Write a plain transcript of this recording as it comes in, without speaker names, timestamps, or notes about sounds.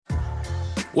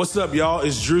What's up, y'all?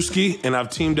 It's Drewski, and I've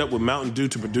teamed up with Mountain Dew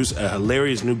to produce a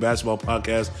hilarious new basketball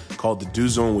podcast called The Dew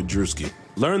Zone with Drewski.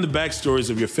 Learn the backstories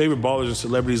of your favorite ballers and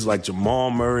celebrities like Jamal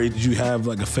Murray. Did you have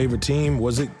like a favorite team?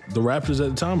 Was it the Raptors at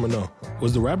the time or no?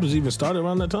 Was the Raptors even started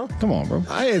around that time? Come on, bro.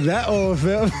 I ain't that old,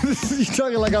 fam. You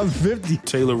talking like I'm 50.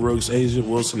 Taylor Rooks, Asia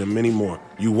Wilson, and many more.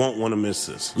 You won't want to miss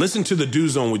this. Listen to The Dew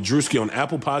Zone with Drewski on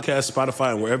Apple Podcasts,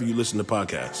 Spotify, and wherever you listen to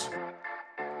podcasts.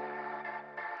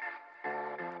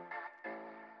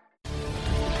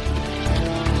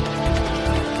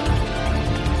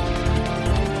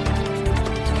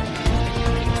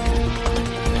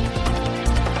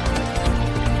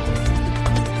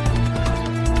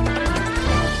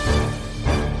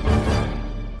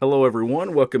 Hello,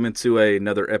 everyone. Welcome into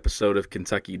another episode of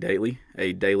Kentucky Daily,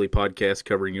 a daily podcast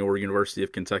covering your University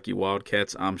of Kentucky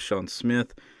Wildcats. I'm Sean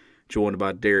Smith, joined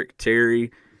by Derek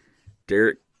Terry.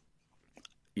 Derek,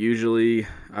 usually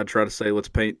I try to say let's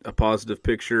paint a positive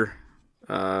picture.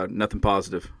 Nothing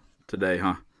positive today,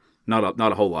 huh? Not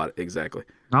a whole lot, exactly.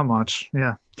 Not much,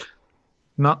 yeah.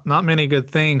 Not many good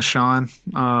things, Sean.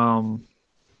 And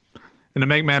to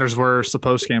make matters worse, the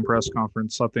post-game press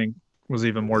conference, I think, was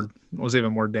even more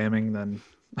damning than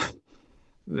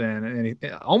any.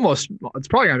 Almost, it's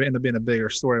probably going to end up being a bigger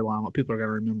storyline. What people are going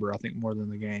to remember, I think, more than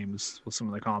the games, with some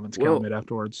of the comments Cal made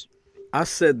afterwards. I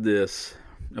said this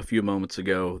a few moments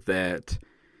ago that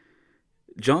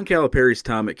John Calipari's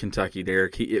time at Kentucky,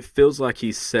 Derek, it feels like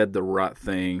he's said the right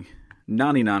thing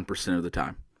 99% of the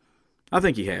time. I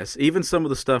think he has. Even some of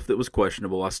the stuff that was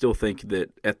questionable, I still think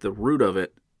that at the root of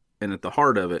it and at the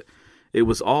heart of it, it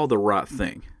was all the right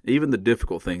thing, even the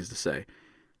difficult things to say.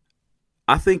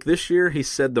 I think this year he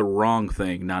said the wrong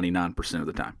thing 99% of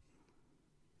the time.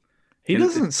 He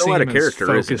doesn't seem as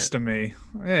focused to me.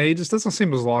 Yeah, he just doesn't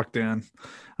seem as locked in.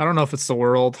 I don't know if it's the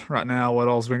world right now, what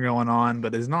all's been going on,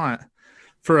 but it's not.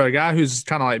 For a guy who's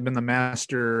kind of like been the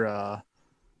master,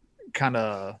 kind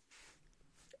of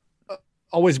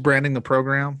always branding the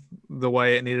program the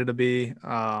way it needed to be.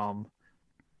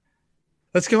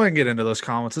 Let's go ahead and get into those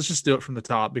comments. Let's just do it from the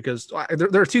top because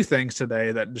there are two things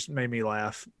today that just made me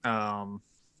laugh. And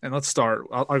let's start.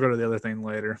 I'll go to the other thing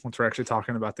later once we're actually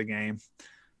talking about the game.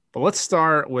 But let's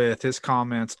start with his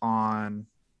comments on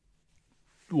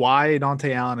why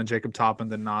Dante Allen and Jacob Toppin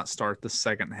did not start the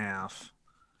second half.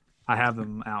 I have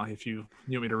them out if you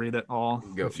want me to read it all.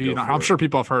 I'm sure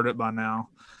people have heard it by now.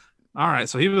 All right.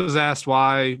 So he was asked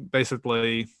why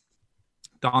basically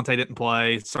Dante didn't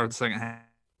play, start the second half,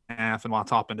 and why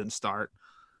Toppin didn't start.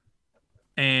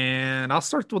 And I'll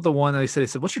start with the one that he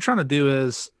said, what you're trying to do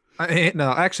is no,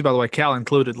 actually, by the way, Cal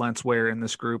included Lance Ware in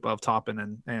this group of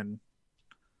Toppin and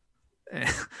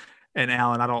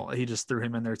Allen. He just threw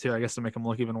him in there too, I guess, to make him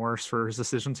look even worse for his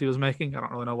decisions he was making. I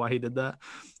don't really know why he did that.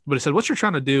 But he said, what you're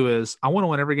trying to do is I want to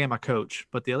win every game I coach,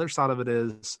 but the other side of it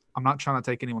is I'm not trying to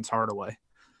take anyone's heart away.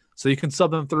 So you can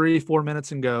sub them 3-4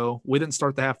 minutes and go. We didn't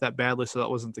start the half that badly, so that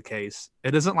wasn't the case.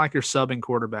 It isn't like you're subbing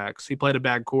quarterbacks. He played a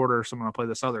bad quarter, so I'm going to play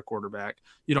this other quarterback.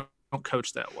 You don't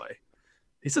coach that way.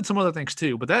 He said some other things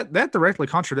too, but that directly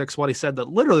contradicts what he said. That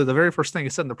literally the very first thing he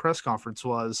said in the press conference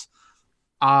was,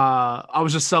 I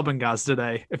was just subbing guys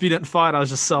today. If you didn't fight, I was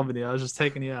just subbing you. I was just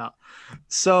taking you out.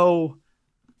 So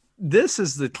this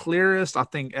is the clearest, I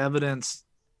think, evidence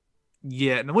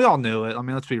yet. And we all knew it. I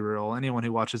mean, let's be real. Anyone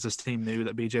who watches this team knew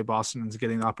that BJ Boston is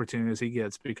getting the opportunities he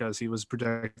gets because he was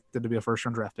projected to be a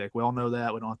first-round draft pick. We all know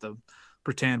that. We don't have to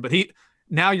pretend. But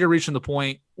now you're reaching the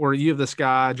point where you have this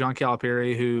guy, John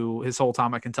Calipari, who his whole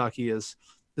time at Kentucky is,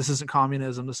 this isn't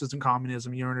communism. This isn't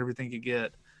communism. You earn everything you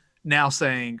get. Now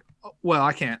saying, well,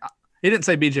 I can't. He didn't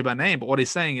say BJ by name, but what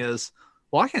he's saying is,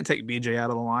 well, I can't take BJ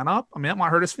out of the lineup. I mean, that might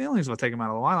hurt his feelings if I take him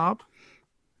out of the lineup.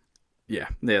 Yeah,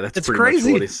 that's it's pretty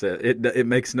crazy. Much what he said. It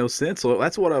makes no sense. Well,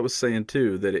 that's what I was saying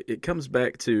too, that it comes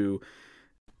back to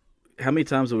how many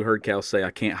times have we heard Cal say,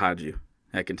 I can't hide you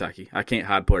at Kentucky. I can't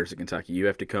hide players at Kentucky. You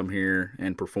have to come here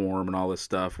and perform and all this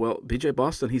stuff. Well, BJ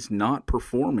Boston, he's not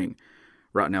performing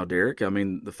right now, Derek. I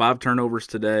mean, the 5 turnovers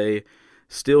today,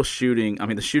 still shooting. I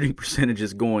mean, the shooting percentage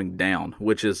is going down,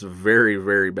 which is very,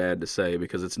 very bad to say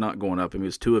because it's not going up. I mean, it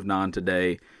was 2 of 9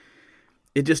 today.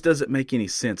 It just doesn't make any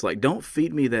sense. Like, don't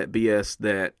feed me that BS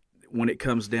that when it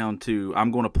comes down to I'm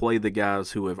going to play the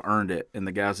guys who have earned it and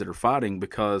the guys that are fighting,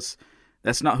 because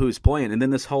that's not who he's playing. And then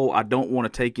this whole I don't want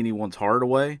to take anyone's heart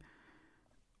away,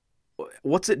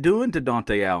 what's it doing to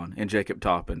Dante Allen and Jacob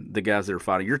Toppin, the guys that are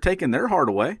fighting? You're taking their heart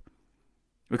away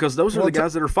because those are the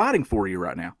guys that are fighting for you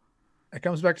right now. It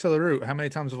comes back to the root. How many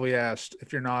times have we asked,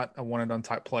 if you're not a one-and-done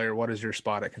type player, what is your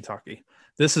spot at Kentucky?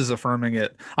 This is affirming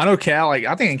it. I know Cal,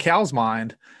 I think in Cal's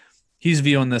mind, he's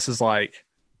viewing this as like,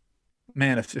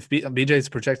 man, if BJ's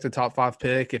projected top 5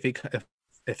 pick,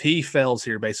 if he fails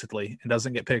here basically and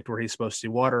doesn't get picked where he's supposed to,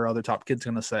 what are other top kids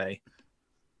going to say?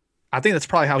 I think that's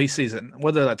probably how he sees it.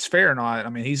 Whether that's fair or not, I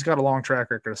mean, he's got a long track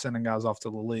record of sending guys off to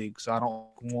the league, so I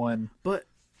don't one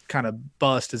kind of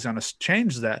bust is going to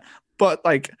change that. But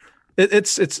like, it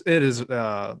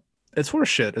is horse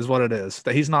shit, is what it is.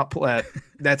 That he's not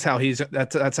that's how he's going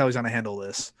to handle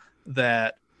this.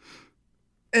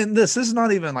 And this is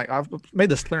not even like, I've made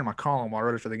this clear in my column while I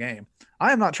wrote it for the game.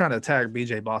 I am not trying to attack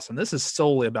BJ Boston. This is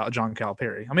solely about John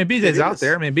Calipari. I mean, BJ's out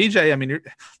there. I mean, BJ's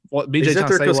He's trying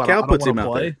to say, what, Cal puts him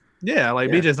out there. Yeah,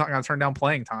 BJ's not going to turn down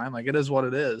playing time. Like, it is what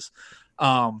it is.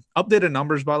 Updated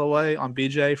numbers, by the way, on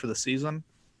BJ for the season.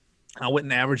 I went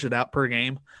and averaged it out per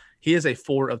game. He is a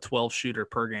 4 of 12 shooter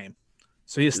per game.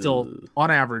 So he is still, on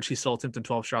average, he's still attempting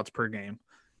 12 shots per game,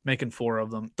 making 4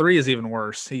 of them. 3 is even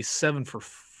worse. He's 7 for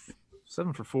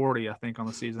 40, I think, on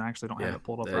the season. I actually don't have it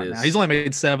pulled up right now. He's only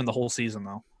made 7 the whole season,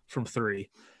 though, from 3.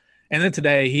 And then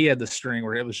today he had the string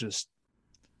where it was just,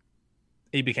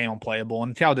 he became unplayable,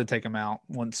 and Cal did take him out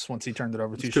once he turned it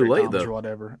over two straight times or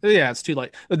whatever. Yeah, it's too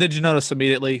late. But did you notice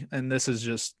immediately? And this is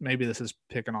just, maybe this is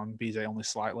picking on BJ only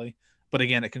slightly, but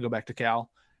again, it can go back to Cal.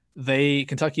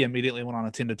 Kentucky immediately went on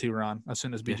a 10-2 run as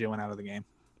soon as BJ went out of the game.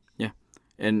 Yeah,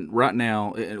 and right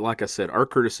now, like I said, our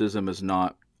criticism is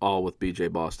not all with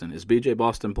BJ Boston. Is BJ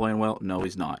Boston playing well? No,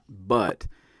 he's not. But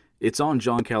it's on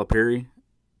John Calipari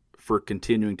for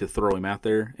continuing to throw him out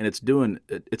there, and it's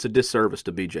a disservice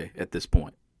to BJ at this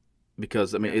point,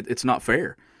 because I mean it's not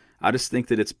fair. I just think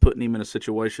that it's putting him in a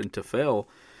situation to fail.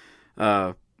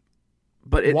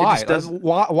 But it just doesn't.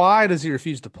 Why does he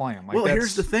refuse to play him? Well,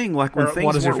 here's the thing: like when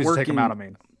things weren't working, take him out, I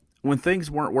mean, when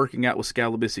things weren't working out with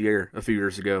Scalabissiere a few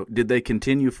years ago, did they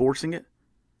continue forcing it?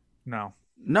 No.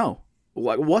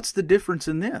 Like, what's the difference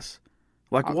in this?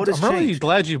 Like, what has changed? I'm really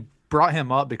glad you brought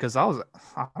him up, because I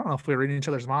don't know if we were reading each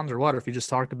other's minds or what, or if he just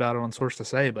talked about it on Source to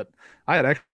Say, but I had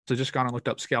actually just gone and looked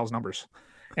up Scal's numbers,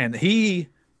 and he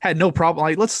had no problem.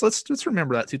 Like, let's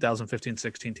remember that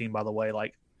 2015-16 team, by the way.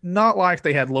 Like, not like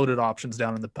they had loaded options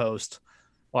down in the post.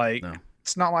 Like, no.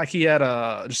 It's not like he had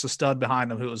just a stud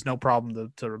behind him who was no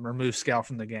problem to remove Scal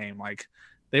from the game. Like,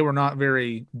 they were not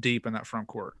very deep in that front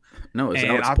court. No, it's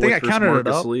Alex Poitras,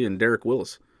 Marcus Lee, and Derek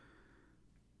Willis.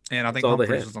 And I think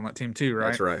Humphreys was on that team too, right?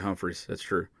 That's right, Humphreys. That's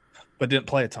true. But didn't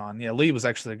play a ton. Yeah, Lee was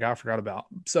actually the guy I forgot about.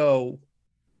 So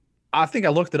I think I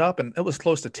looked it up, and it was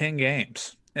close to 10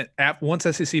 games. And once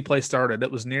SEC play started,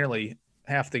 it was nearly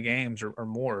half the games or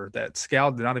more that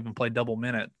Scal did not even play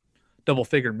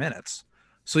double-figure minutes.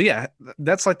 So, yeah,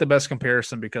 that's like the best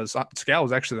comparison, because Scal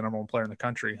was actually the number 1 player in the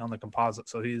country on the composite.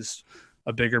 So he's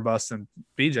a bigger bust than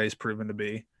BJ's proven to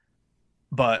be.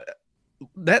 But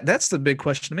that's the big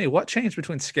question to me. What changed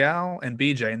between Scal and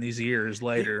BJ in these years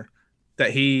later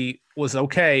that he was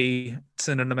okay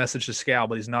sending a message to Scal,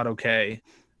 but he's not okay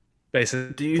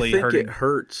basically? Do you think it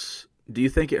hurts? Do you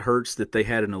think it hurts that they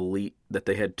had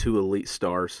 2 elite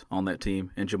stars on that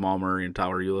team, and Jamal Murray and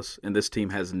Tyler Ulis, and this team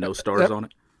has no stars on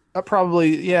it?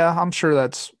 Probably, yeah. I'm sure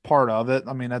that's part of it.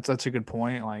 I mean, that's a good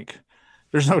point. Like,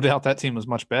 there's no doubt that team was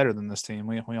much better than this team.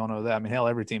 We all know that. I mean, hell,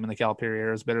 every team in the Calipari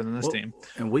era is better than this team.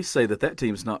 And we say that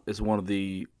team's not one of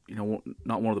the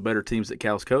not one of the better teams that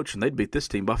Cal's coached, and they'd beat this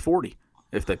team by 40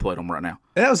 if they played them right now.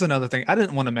 That was another thing. I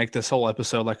didn't want to make this whole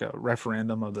episode like a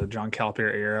referendum of the John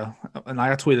Calipari era, and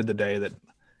I tweeted today that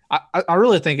I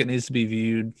really think it needs to be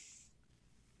viewed.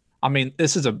 I mean,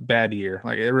 this is a bad year.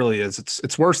 Like, it really is.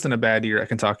 It's worse than a bad year at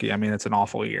Kentucky. I mean, it's an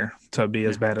awful year to be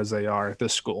as bad as they are at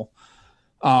this school.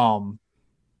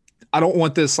 I don't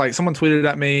want this, like, someone tweeted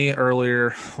at me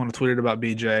earlier when I tweeted about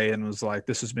BJ and was like,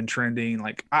 this has been trending.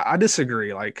 Like, I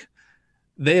disagree. Like,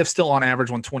 they have still on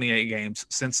average won 28 games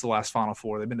since the last Final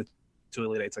Four. They've been to 2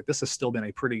 Elite Eights. Like, this has still been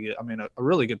a pretty good, I mean, a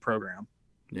really good program.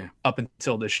 Yeah. Up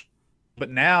until this. But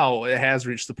now it has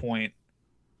reached the point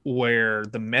where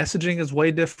the messaging is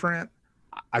way different.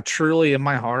 I truly, in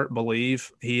my heart,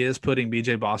 believe he is putting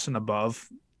BJ Boston above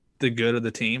the good of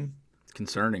the team. It's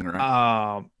concerning,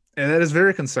 right? And that is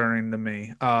very concerning to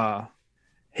me.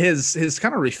 His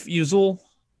kind of refusal.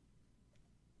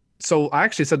 So I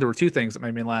actually said there were 2 things that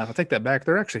made me laugh. I take that back.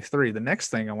 There are actually 3. The next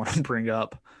thing I want to bring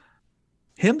up,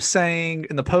 him saying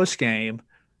in the post game,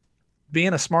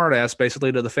 being a smartass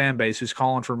basically to the fan base who's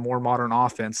calling for more modern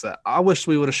offense, that I wish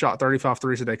we would have shot 35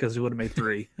 threes today because we would have made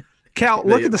 3. Cal,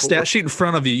 look at the stat sheet in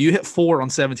front of you. You hit 4 on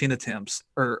 17 attempts.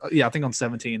 I think on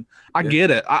 17. I get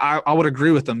it. I would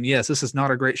agree with them. Yes, this is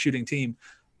not a great shooting team.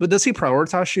 But does he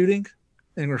prioritize shooting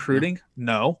and recruiting?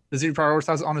 No. Does he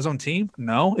prioritize it on his own team?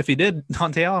 No. If he did,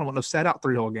 Dante Allen wouldn't have sat out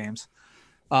 3 whole games.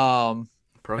 Probably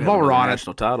while we're on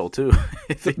national title too.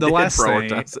 If he the last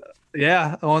thing,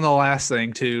 Yeah. Oh, and the last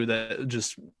thing too that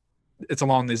just it's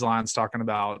along these lines talking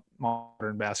about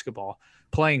modern basketball.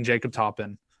 Playing Jacob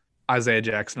Toppin, Isaiah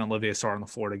Jackson, and Olivier Sarr on the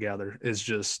floor together is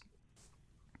just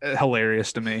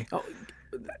hilarious to me. Oh,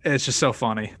 It's just so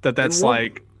funny that that's one,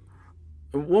 like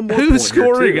one more who's point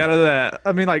scoring here out of that.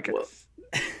 I mean, like, well,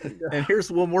 and here's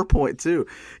one more point too.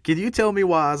 Can you tell me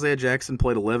why Isaiah Jackson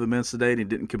played 11 minutes today and he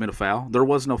didn't commit a foul? There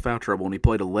was no foul trouble and he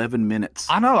played 11 minutes.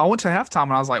 I know. I went to halftime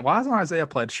and I was like, why hasn't Isaiah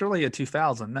played? Surely he had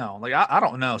 2,000. No, like I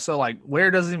don't know. So like,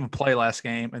 where does he even play last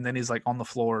game? And then he's like on the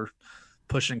floor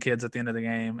pushing kids at the end of the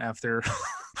game after,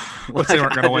 which they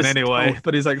weren't going to win anyway.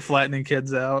 But he's like flattening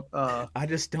kids out. I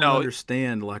just don't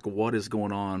understand like what is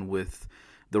going on with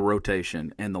the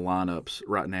rotation and the lineups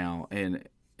right now.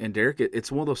 And Derek, it's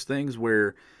one of those things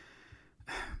where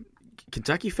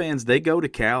Kentucky fans, they go to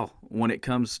Cal when it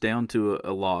comes down to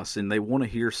a loss, and they want to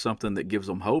hear something that gives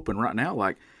them hope. And right now,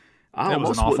 like I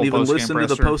almost wouldn't even listen to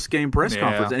the post-game press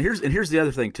conference. And here's the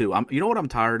other thing too. You know what I'm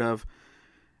tired of?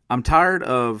 I'm tired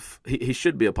of he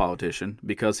should be a politician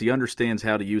because he understands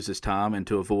how to use his time and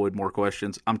to avoid more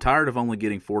questions. I'm tired of only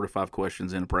getting 4 to 5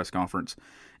 questions in a press conference,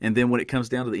 and then when it comes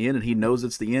down to the end and he knows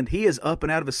it's the end, he is up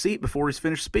and out of his seat before he's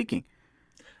finished speaking.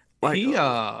 Like he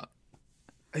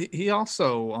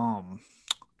also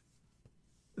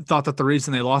thought that the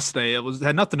reason they lost today it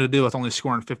had nothing to do with only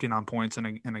scoring 59 points in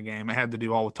a game. It had to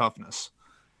do all with toughness.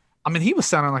 I mean, he was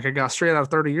sounding like a guy straight out of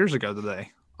 30 years ago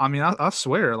today. I mean, I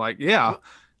swear, like, yeah,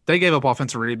 they gave up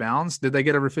offensive rebounds. Did they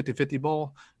get every 50-50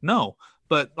 ball? No.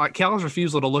 But like Cal's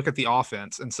refusal to look at the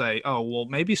offense and say, oh, well,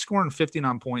 maybe scoring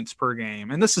 59 points per game.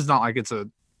 And this is not like it's a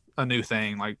new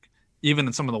thing. Like even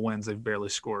in some of the wins, they've barely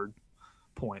scored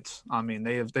points. I mean,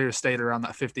 they've stayed around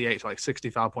that 58 to like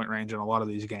 65 point range in a lot of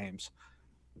these games.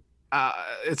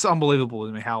 It's unbelievable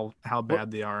to me how bad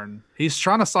they are. And he's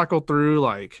trying to cycle through.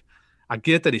 Like, I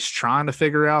get that he's trying to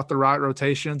figure out the right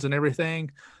rotations and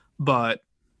everything, but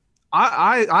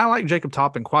I like Jacob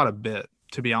Toppin quite a bit,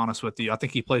 to be honest with you. I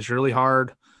think he plays really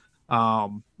hard.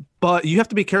 But you have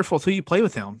to be careful who you play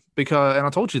with him because, and I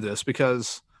told you this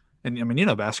because, and I mean, you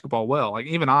know basketball well. Like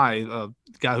even I, a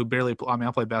guy who barely, I mean,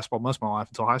 I played basketball most of my life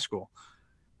until high school.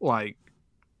 Like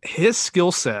his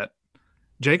skill set,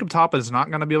 Jacob Toppin is not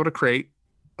going to be able to create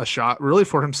a shot really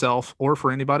for himself or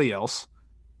for anybody else.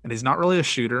 And he's not really a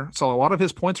shooter. So a lot of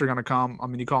his points are going to come, I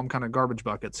mean, you call them kind of garbage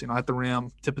buckets, at the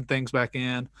rim, tipping things back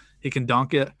in. He can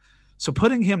dunk it. So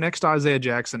putting him next to Isaiah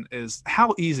Jackson is,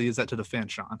 how easy is that to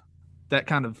defend, Sean? That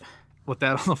kind of, with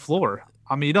that on the floor.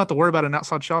 I mean, you don't have to worry about an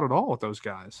outside shot at all with those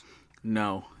guys.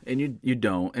 No, and you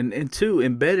don't. And two,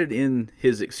 embedded in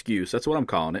his excuse, that's what I'm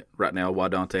calling it right now, why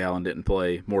Dante Allen didn't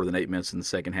play more than 8 minutes in the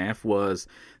second half, was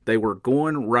they were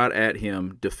going right at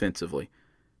him defensively.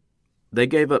 They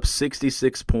gave up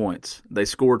 66 points. They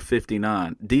scored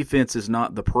 59. Defense is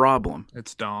not the problem.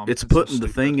 It's dumb. It's putting the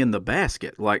thing in the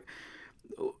basket. Like,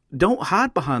 don't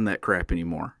hide behind that crap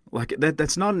anymore. Like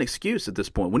that's not an excuse at this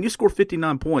point. When you score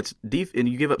 59 points and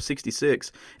you give up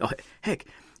 66, heck,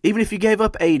 even if you gave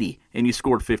up 80 and you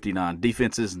scored 59,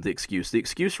 defense isn't the excuse. The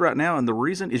excuse right now and the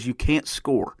reason is you can't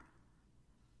score.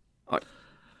 Like,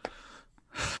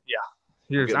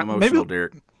 yeah, getting emotional,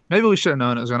 Derek. Maybe we should have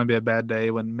known it was going to be a bad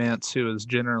day when Mintz, who is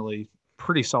generally a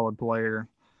pretty solid player,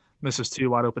 misses 2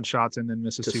 wide open shots and then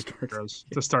misses 2 free throws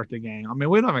to start the game. I mean,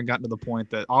 we haven't gotten to the point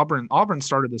that Auburn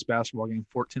started this basketball game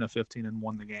 14-15 and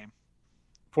won the game.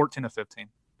 14-15,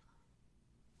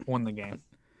 won the game.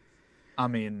 I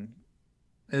mean,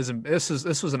 this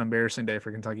was an embarrassing day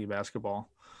for Kentucky basketball,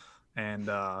 and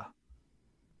there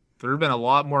have been a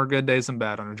lot more good days than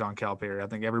bad under John Calipari. I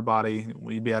think everybody,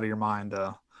 you'd be out of your mind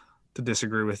to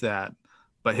disagree with that,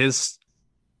 but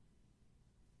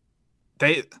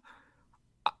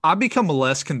I become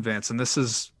less convinced, and this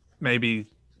is maybe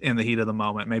in the heat of the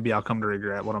moment. Maybe I'll come to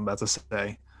regret what I'm about to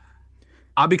say.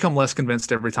 I become less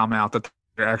convinced every time out that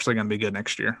they're actually going to be good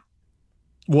next year.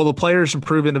 Will the players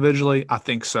improve individually? I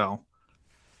think so.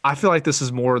 I feel like this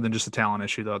is more than just a talent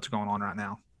issue that's going on right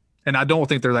now. And I don't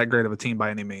think they're that great of a team by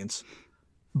any means.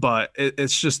 But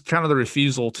it's just kind of the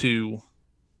refusal to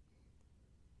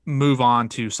move on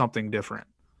to something different.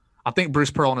 I think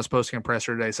Bruce Pearl in his post-game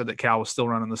presser today said that Cal was still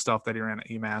running the stuff that he ran at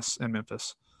UMass and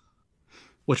Memphis,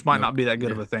 which might not be that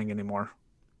good of a thing anymore.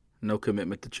 No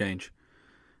commitment to change.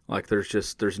 Like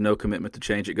there's no commitment to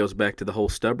change. It goes back to the whole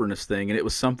stubbornness thing, and it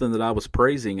was something that I was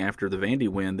praising after the Vandy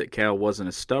win, that Cal wasn't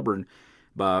as stubborn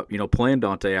by playing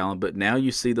Dante Allen, but now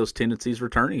you see those tendencies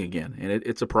returning again, and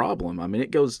it's a problem. I mean,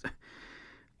 it goes,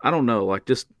 I don't know, like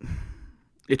it's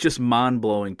just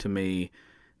mind-blowing to me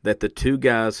that the 2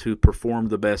 guys who performed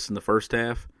the best in the first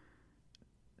half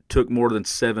took more than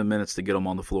 7 minutes to get them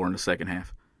on the floor in the second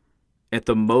half. at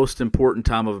the most important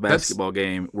time of a basketball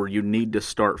game where you need to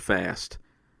start fast.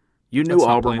 You knew That's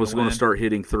not Auburn playing was to going to win. start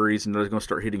hitting threes and they're going to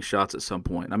start hitting shots at some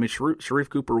point. I mean, Sharif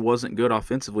Cooper wasn't good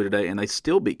offensively today, and they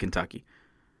still beat Kentucky.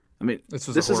 I mean, This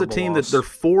this was a is a horrible team loss.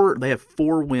 that they have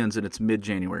 4 wins and it's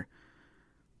mid-January.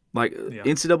 Like, Yeah.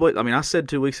 NCAA, I mean, I said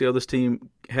 2 weeks ago this team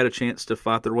had a chance to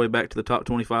fight their way back to the top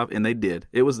 25, and they did.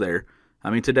 It was there. I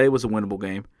mean, today was a winnable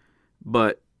game,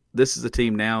 but this is a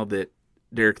team now that,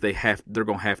 Derek, they're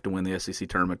going to have to win the SEC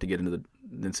tournament to get into the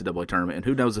NCAA tournament, and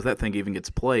who knows if that thing even gets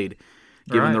played,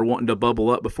 given Right. they're wanting to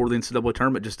bubble up before the NCAA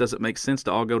tournament. It just doesn't make sense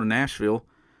to all go to Nashville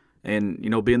and, you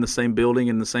know, be in the same building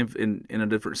in the same in a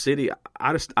different city.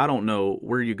 I don't know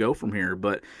where you go from here.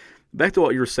 But back to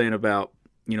what you were saying about,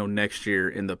 you know, next year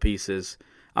in the pieces,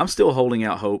 I'm still holding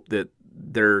out hope that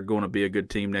they're going to be a good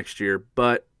team next year.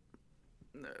 But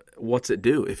what's it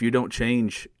do if you don't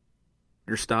change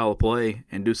your style of play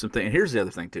and do something? And here's the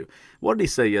other thing too. What did he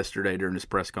say yesterday during his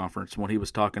press conference when he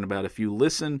was talking about if you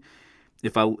listen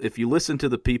to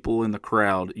the people in the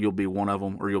crowd, you'll be one of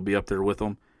them or you'll be up there with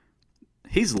them?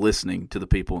 He's listening to the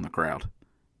people in the crowd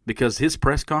because his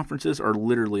press conferences are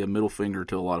literally a middle finger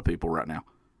to a lot of people right now.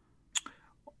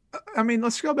 I mean,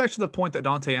 let's go back to the point that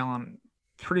Dante Allen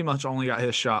pretty much only got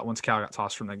his shot once Cal got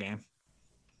tossed from the game.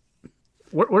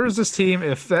 Where is this team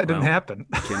if that didn't Well, happen?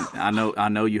 I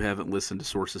know you haven't listened to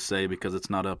Sources Say because it's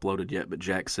not uploaded yet, but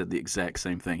Jack said the exact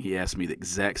same thing. He asked me the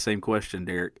exact same question,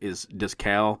 Derek. Is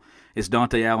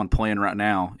Dante Allen playing right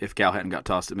now if Cal hadn't got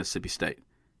tossed at Mississippi State?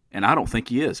 And I don't think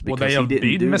he is Will because they he have didn't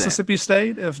beaten do that. Mississippi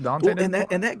State if Dante Well, didn't?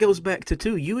 and that goes back to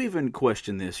too. You even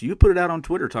question this. You put it out on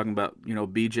Twitter talking about, you know,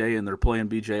 BJ and they're playing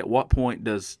BJ. At what point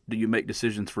do you make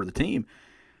decisions for the team?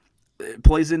 It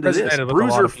plays into this. resonated with a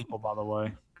lot of people, by the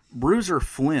way. Bruiser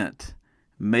Flint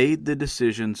made the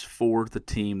decisions for the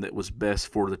team that was best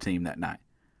for the team that night.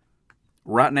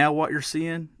 Right now, what you're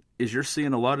seeing is a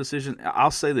lot of decisions.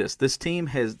 I'll say this: this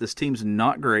team's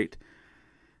not great.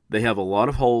 They have a lot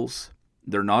of holes.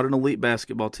 They're not an elite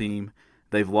basketball team.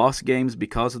 They've lost games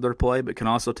because of their play, but can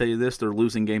also tell you this: they're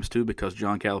losing games too because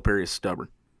John Calipari is stubborn.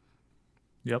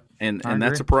 Yep. And I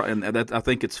that's agree. and that I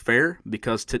think it's fair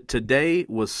because today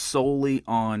was solely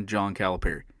on John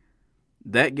Calipari.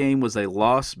 That game was a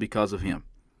loss because of him.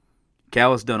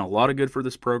 Cal has done a lot of good for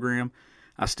this program.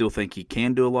 I still think he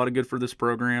can do a lot of good for this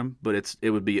program, but it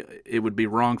would be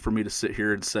wrong for me to sit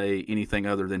here and say anything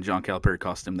other than John Calipari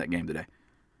cost him that game today.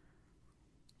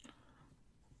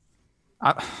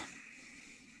 I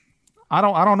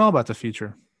don't know about the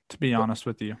future, to be honest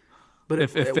with you. But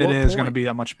If at it what is going to point- be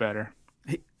that much better.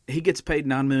 he gets paid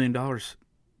 $9 million,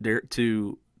 Derek,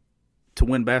 to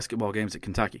win basketball games at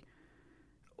Kentucky.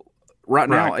 Right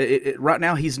now, right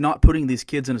now he's not putting these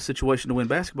kids in a situation to win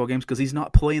basketball games because he's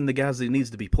not playing the guys that he needs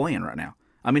to be playing right now.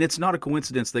 I mean, it's not a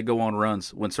coincidence they go on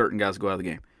runs when certain guys go out of the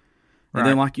game. And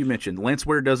then, like you mentioned, Lance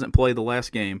Ware doesn't play the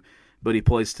last game, but he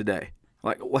plays today.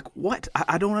 Like what?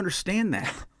 I don't understand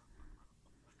that.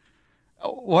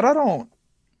 The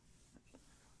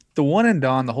one and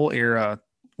done, the whole era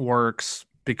works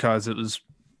because it was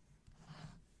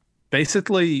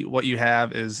basically what you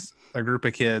have is a group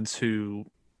of kids who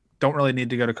don't really need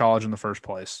to go to college in the first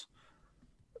place.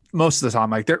 Most of the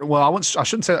time, I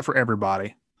shouldn't say that for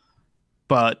everybody,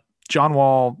 but John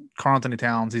Wall, Karl Anthony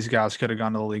Towns, these guys could have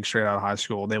gone to the league straight out of high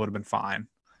school. They would have been fine.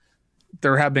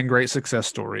 There have been great success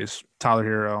stories. Tyler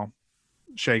Hero,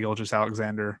 Shai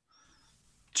Gilgeous-Alexander,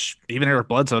 even Eric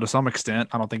Bledsoe to some extent.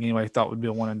 I don't think anybody thought would be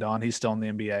a one and done. He's still in the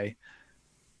NBA.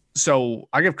 So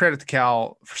I give credit to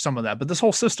Cal for some of that. But this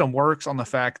whole system works on the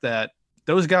fact that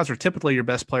those guys are typically your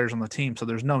best players on the team. So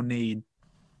there's no need.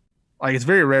 Like, it's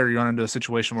very rare you run into a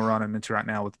situation we're running into right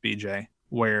now with BJ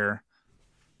where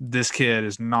this kid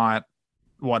is not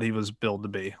what he was billed to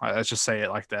be. Let's just say it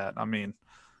like that. I mean,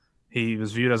 he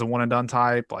was viewed as a one and done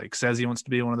type, like says he wants to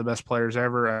be one of the best players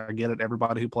ever. I get it.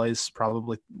 Everybody who plays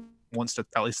probably wants to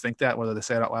at least think that, whether they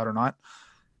say it out loud or not.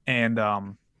 And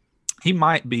he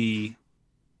might be,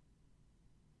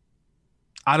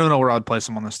 I don't know where I'd place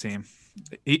him on this team.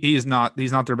 He's not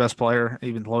their best player,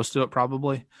 even close to it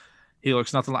probably. He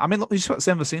looks nothing like, I mean, you see what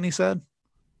Sam Vecini said?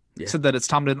 Yeah. He said that it's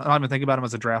time to not even think about him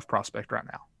as a draft prospect right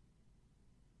now.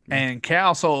 And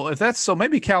Cal, so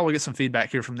maybe Cal will get some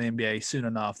feedback here from the NBA soon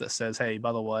enough that says, hey,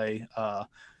 by the way,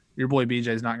 your boy BJ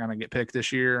is not going to get picked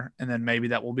this year. And then maybe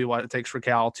that will be what it takes for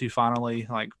Cal to finally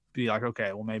be like,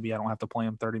 okay, well, maybe I don't have to play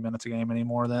him 30 minutes a game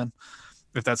anymore then,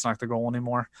 if that's not the goal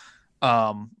anymore.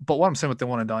 But what I'm saying with the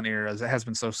one and done era is it has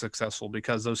been so successful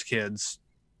because those kids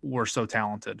were so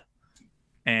talented.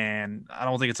 And I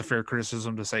don't think it's a fair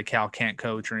criticism to say Cal can't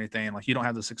coach or anything. Like, you don't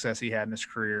have the success he had in his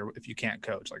career if you can't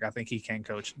coach. Like, I think he can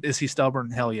coach. Is he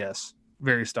stubborn? Hell yes.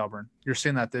 very stubborn. You're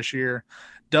seeing that this year.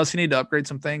 Does he need to upgrade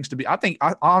some things to be? I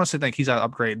honestly think he's got to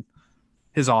upgrade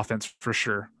his offense for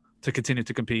sure to continue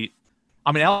to compete.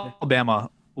 I mean, Alabama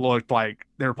looked like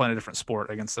they were playing a different sport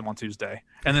against them on Tuesday,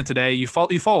 and then today you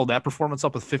followed that performance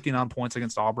up with 59 points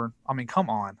against Auburn. I mean, come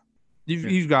on,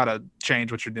 you've got to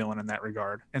change what you're doing in that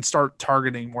regard and start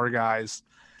targeting more guys.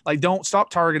 Like, don't stop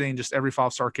targeting just every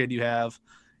 5-star kid you have,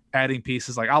 adding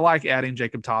pieces. Like, I like adding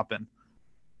Jacob Toppin.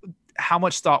 How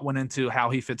much thought went into how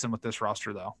he fits in with this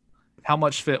roster, though? How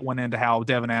much fit went into how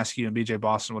Devin Askew and BJ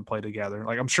Boston would play together?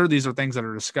 Like, I'm sure these are things that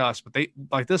are discussed,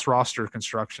 but this roster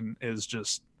construction is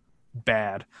just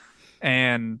bad.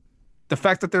 And the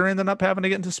fact that they're ending up having to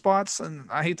get into spots, and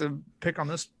I hate to pick on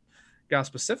this guy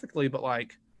specifically, but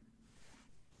like,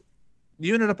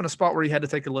 you ended up in a spot where you had to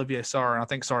take Olivier Sarr, and I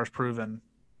think Sarr's proven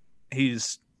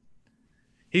he's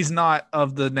not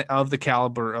of the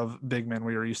caliber of big men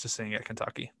we were used to seeing at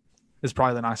Kentucky. Is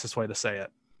probably the nicest way to say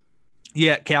it.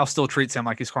 Yet Cal still treats him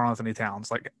like he's Karl-Anthony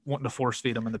Towns, like wanting to force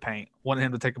feed him in the paint, wanting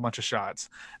him to take a bunch of shots.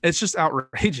 It's just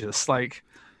outrageous. Like,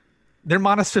 they're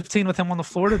minus 15 with him on the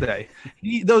floor today.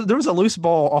 There was a loose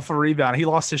ball off a rebound. He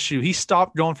lost his shoe. He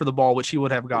stopped going for the ball, which he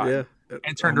would have gotten,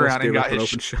 and turned around and got his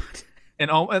open shot.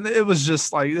 And it was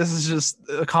just like, this is just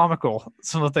comical,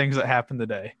 some of the things that happened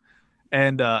today.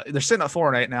 And they're sitting at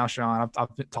 4-8 now, Sean.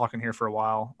 I've been talking here for a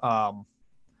while.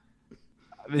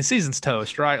 The season's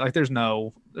toast, right? Like, there's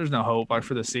no hope like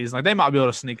for this season. Like, they might be able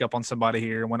to sneak up on somebody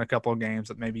here and win a couple of games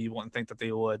that maybe you wouldn't think that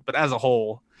they would. But as a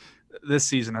whole, this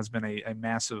season has been a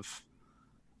massive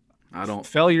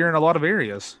failure in a lot of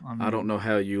areas. I don't know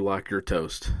how you like your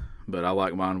toast, but I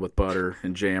like mine with butter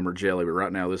and jam or jelly. But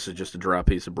right now, this is just a dry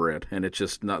piece of bread, and it's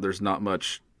just not. There's not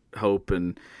much hope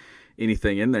and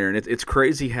anything in there. And it's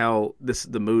crazy how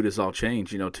the mood has all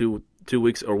changed. 2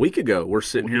 weeks or a week ago, we're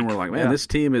sitting here and we're like, man, this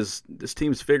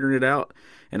team's figuring it out.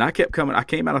 And I kept coming. I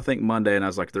came out, I think, Monday, and I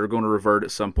was like, they're going to revert at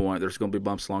some point. There's going to be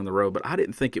bumps along the road. But I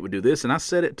didn't think it would do this. And I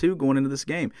said it, too, going into this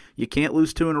game. You can't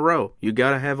lose 2 in a row. You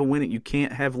got to have a winning. You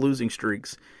can't have losing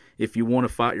streaks if you want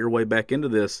to fight your way back into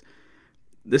this.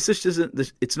 This just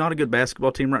isn't – it's not a good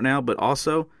basketball team right now. But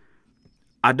also,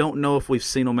 I don't know if we've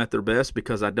seen them at their best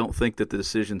because I don't think that the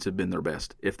decisions have been their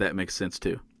best, if that makes sense,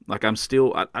 too. Like, I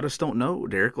just don't know,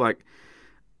 Derek. Like,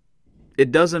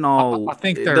 it doesn't all. I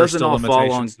think there doesn't all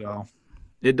fall on. Though,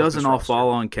 it doesn't all fall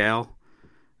on Cal,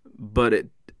 but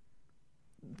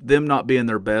them not being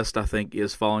their best, I think,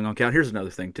 is falling on Cal. Here's another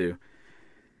thing too.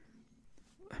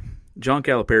 John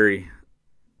Calipari,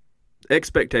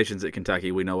 expectations at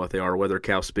Kentucky, we know what they are, whether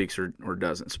Cal speaks or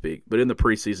doesn't speak. But in the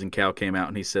preseason, Cal came out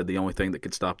and he said the only thing that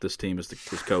could stop this team is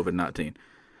COVID-19.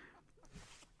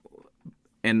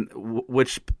 And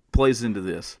which plays into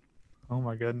this. Oh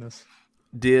my goodness!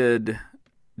 Did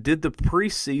the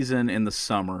preseason in the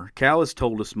summer? Cal has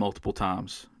told us multiple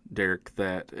times, Derek.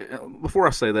 That before I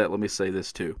say that, let me say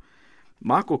this too.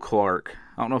 Michael Clark.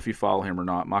 I don't know if you follow him or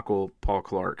not. Michael Paul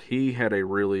Clark. He had a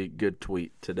really good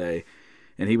tweet today,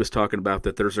 and he was talking about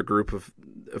that there's a group of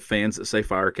fans that say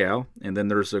fire Cal, and then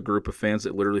there's a group of fans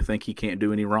that literally think he can't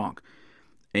do any wrong.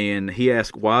 And he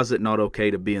asked, why is it not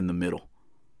okay to be in the middle?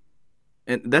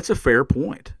 And that's a fair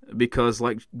point because,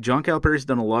 like, John Calipari's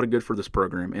done a lot of good for this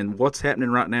program, and what's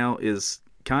happening right now is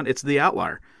it's the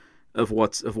outlier of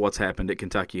what's happened at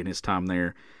Kentucky in his time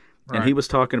there. Right. And he was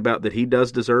talking about that he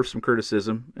does deserve some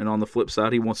criticism, and on the flip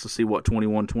side, he wants to see what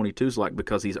 21-22 is like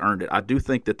because he's earned it. I do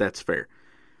think that that's fair.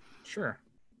 Sure.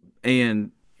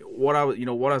 And what I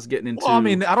was getting into. Well, I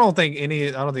mean, I don't think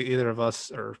either of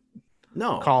us are.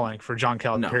 Calling for John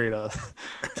Calipari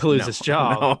to lose his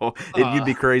job. No, you'd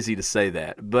be crazy to say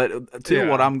that. But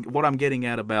what I'm getting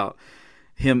at about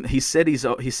him, he said he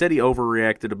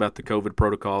overreacted about the COVID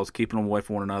protocols, keeping them away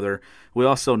from one another. We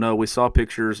also know we saw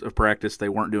pictures of practice. They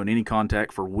weren't doing any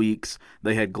contact for weeks.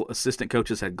 They had assistant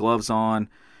coaches had gloves on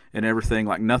and everything.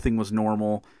 Like, nothing was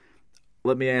normal.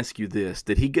 Let me ask you this: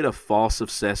 did he get a false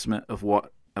assessment of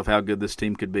how good this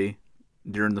team could be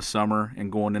during the summer and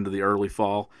going into the early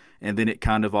fall? And then it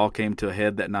kind of all came to a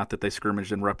head that night that they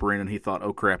scrimmaged in Rupp Arena, and he thought,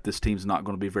 oh, crap, this team's not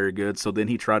going to be very good. So then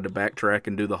he tried to backtrack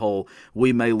and do the whole,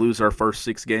 we may lose our first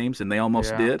 6 games, and they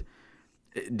almost did.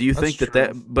 Do you think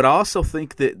that – but I also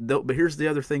think that – but here's the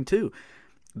other thing too.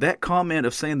 That comment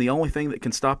of saying the only thing that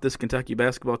can stop this Kentucky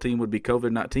basketball team would be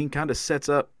COVID-19 kind of sets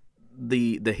up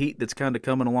the heat that's kind of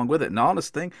coming along with it. And the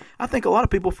honest thing, I think a lot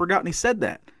of people have forgotten he said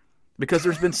that because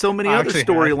there's been so many other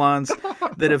storylines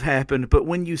that have happened. But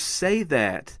when you say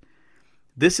that –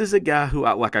 this is a guy who,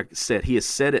 like I said, he has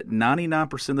said it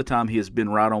 99% of the time. He has been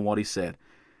right on what he said.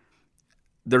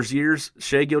 there's years,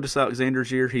 Shea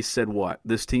Gilgeous-Alexander's year, he said what?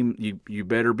 This team, you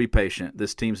better be patient.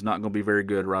 This team's not going to be very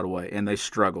good right away. And they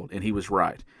struggled, and he was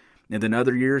right. And then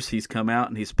other years, he's come out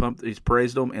and he's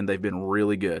praised them, and they've been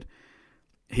really good.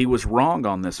 He was wrong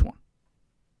on this one.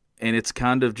 And it's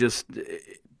kind of just,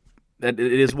 it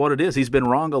is what it is. He's been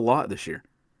wrong a lot this year.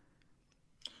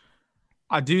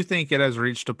 I do think it has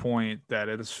reached a point that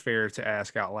it is fair to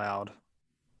ask out loud.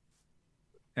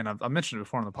 And I mentioned it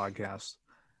before on the podcast.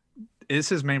 Is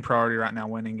his main priority right now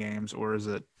winning games, or is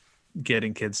it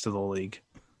getting kids to the league?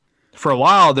 For a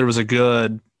while, there was a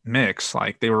good mix.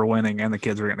 Like, they were winning and the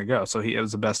kids were going to go. So it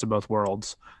was the best of both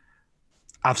worlds.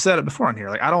 I've said it before on here.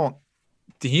 Like,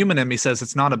 the human in me says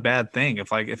it's not a bad thing.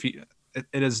 It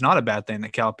is not a bad thing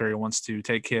that Calipari wants to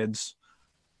take kids,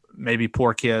 maybe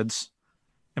poor kids,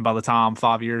 and by the time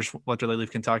 5 years after they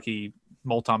leave Kentucky,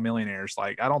 multimillionaires.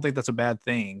 Like, I don't think that's a bad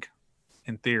thing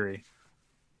in theory.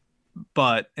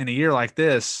 But in a year like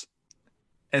this,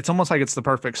 it's almost like it's the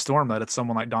perfect storm that it's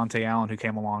someone like Dante Allen who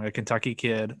came along, a Kentucky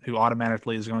kid who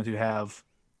automatically is going to have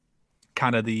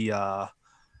kind of the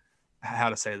how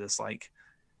to say this, like,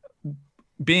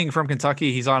 being from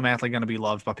Kentucky, he's automatically going to be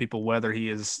loved by people, whether he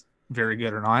is very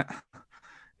good or not.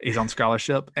 He's on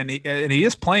scholarship, and he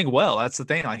is playing well. That's the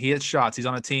thing. Like, he hits shots. He's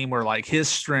on a team where, like, his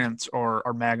strengths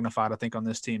are magnified, I think, on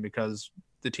this team because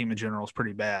the team in general is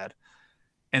pretty bad.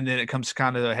 And then it comes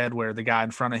kind of ahead where the guy in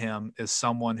front of him is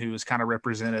someone who has kind of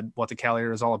represented what the Cal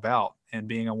area is all about, and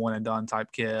being a one-and-done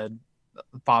type kid,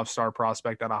 5-star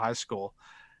prospect out of high school.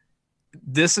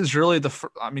 This is really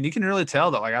you can really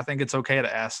tell that, like, I think it's okay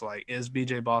to ask, like, is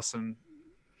BJ Boston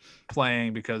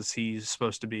playing because he's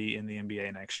supposed to be in the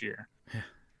NBA next year? Yeah.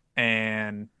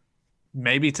 And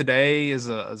maybe today is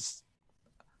a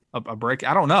break.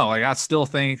 I don't know. Like, I still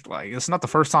think, like, it's not the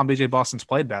first time BJ Boston's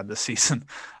played bad this season.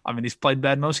 I mean, he's played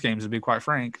bad most games, to be quite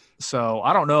frank. So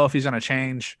I don't know if he's going to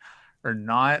change or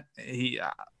not.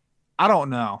 I don't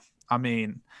know. I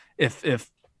mean,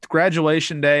 if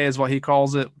graduation day is what he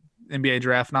calls it, NBA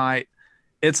draft night,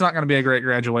 it's not going to be a great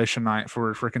graduation night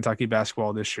for Kentucky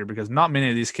basketball this year, because not many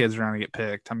of these kids are going to get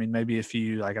picked. I mean, maybe a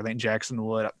few, like, I think Jackson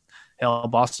would. Hell,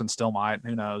 Boston still might.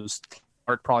 Who knows?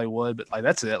 Clark probably would, but, like,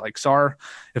 that's it. Like,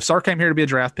 if Sarr came here to be a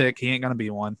draft pick, he ain't going to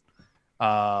be one.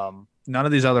 None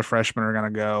of these other freshmen are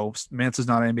going to go. Mintz is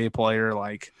not an NBA player.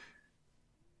 Like,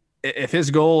 if his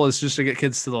goal is just to get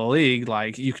kids to the league,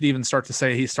 like, you could even start to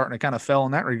say he's starting to kind of fail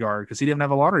in that regard, because he didn't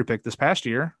have a lottery pick this past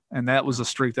year, and that was a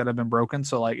streak that had been broken.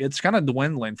 So, like, it's kind of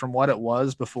dwindling from what it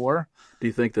was before. Do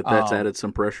you think that that's added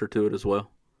some pressure to it as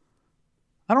well?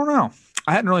 I don't know.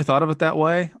 I hadn't really thought of it that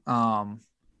way. And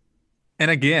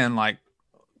again, like,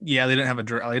 yeah, they didn't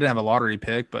have a lottery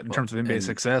pick, but in terms of NBA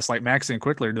success, like, Maxey and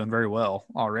Quickly are doing very well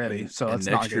already. So that's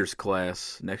not next year's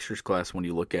class, when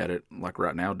you look at it, like,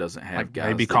 right now, doesn't have, like, guys.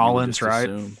 Maybe Collins, right?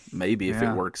 Maybe if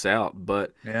it works out,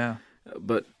 but I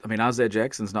mean, Isaiah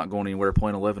Jackson's not going anywhere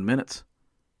playing 11 minutes.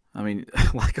 I mean,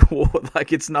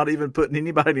 like it's not even putting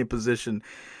anybody in a position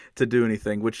to do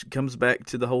anything, which comes back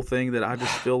to the whole thing that I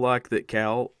just feel like that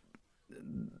Cal.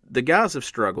 The guys have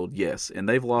struggled, yes, and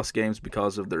they've lost games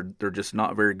because of they're just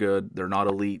not very good. They're not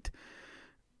elite.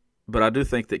 But I do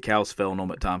think that Cal's fell on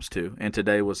them at times too. And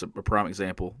today was a prime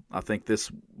example. I think this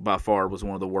by far was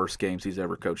one of the worst games he's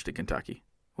ever coached at Kentucky,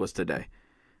 was today.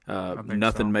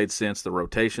 Nothing made sense. The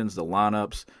rotations, the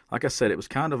lineups. Like I said, it was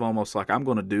kind of almost like, I'm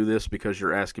going to do this because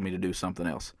you're asking me to do something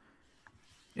else.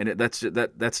 And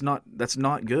that's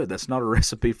not good. That's not a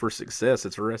recipe for success.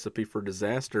 It's a recipe for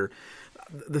disaster.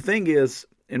 The thing is,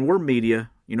 and we're media,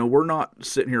 we're not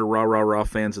sitting here rah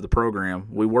fans of the program.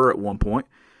 We were at one point,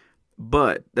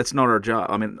 but that's not our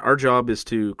job. I mean, our job is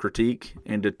to critique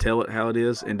and to tell it how it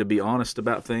is and to be honest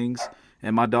about things.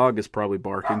 And my dog is probably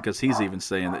barking because he's even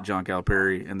saying that John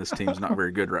Calipari and this team's not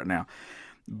very good right now.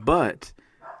 But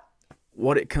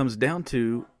what it comes down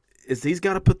to is he's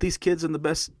got to put these kids in the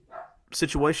best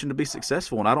situation to be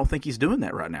successful, and I don't think he's doing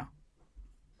that right now.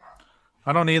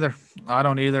 I don't either.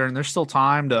 And there's still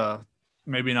time to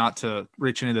maybe not to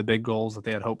reach any of the big goals that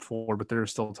they had hoped for, but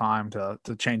there's still time to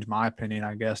change my opinion,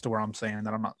 I guess, to where I'm saying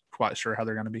that I'm not quite sure how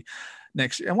they're going to be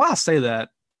next year. And why I say that,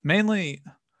 mainly,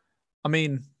 I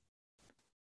mean,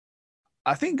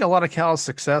 I think a lot of Cal's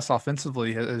success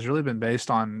offensively has really been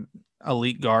based on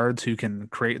elite guards who can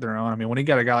create their own. I mean, when you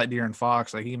got a guy like De'Aaron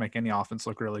Fox, like, he can make any offense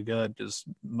look really good, because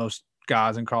most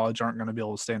guys in college aren't going to be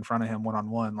able to stay in front of him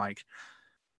one-on-one. Like,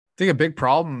 I think a big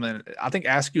problem, and I think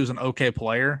Askew is an okay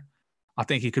player. I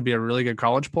think he could be a really good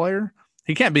college player.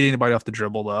 He can't beat anybody off the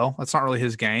dribble, though. That's not really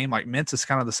his game. Like, Mintz is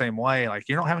kind of the same way. Like,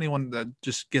 you don't have anyone that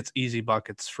just gets easy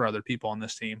buckets for other people on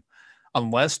this team.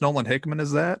 Unless Nolan Hickman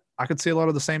is that, I could see a lot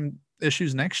of the same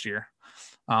issues next year.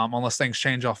 unless things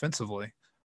change offensively.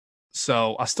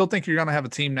 So I still think you're going to have a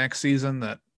team next season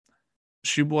that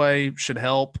Tshiebwe should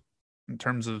help in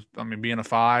terms of, being a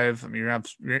 5.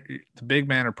 The big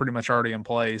men are pretty much already in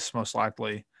place, most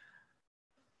likely.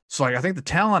 So I think the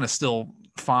talent is still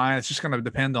fine. It's just going to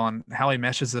depend on how he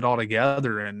meshes it all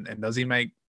together and does he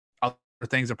make other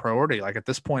things a priority. Like at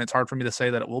this point, it's hard for me to say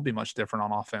that it will be much different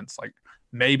on offense. Like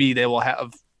maybe they will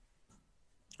have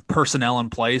personnel in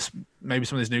place. Maybe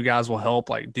some of these new guys will help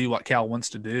like do what Cal wants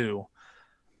to do.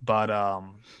 But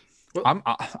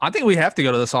I think we have to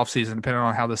go to this offseason depending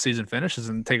on how the season finishes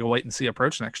and take a wait and see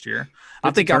approach next year.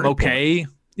 I think I'm okay.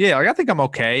 Yeah, I think I'm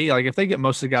okay. Like if they get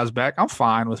most of the guys back, I'm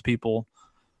fine with people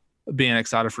being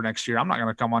excited for next year. I'm not going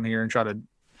to come on here and try to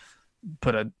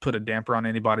put a damper on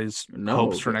anybody's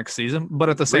hopes for next season. But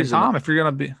at the same time, if you're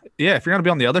going to be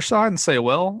on the other side and say,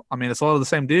 well, it's a lot of the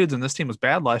same dudes and this team was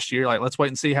bad last year. Like, let's wait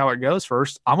and see how it goes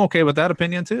first. I'm okay with that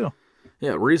opinion too.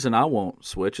 Yeah. Reason I won't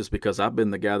switch is because I've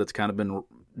been the guy that's kind of been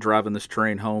driving this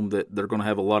train home that they're going to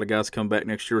have a lot of guys come back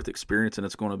next year with experience and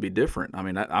it's going to be different.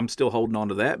 I'm still holding on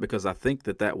to that because I think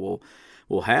that will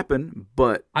happen,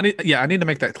 but I need to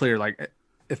make that clear. Like,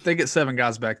 if they get 7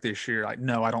 guys back this year, like,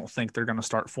 no, I don't think they're going to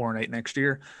start 4-8 next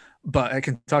year. But at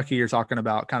Kentucky, you're talking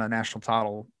about kind of national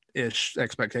title-ish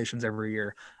expectations every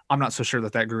year. I'm not so sure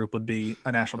that group would be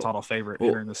a national title favorite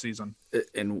during the season.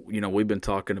 And, we've been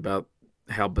talking about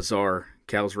how bizarre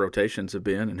Cal's rotations have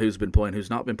been and who's been playing, who's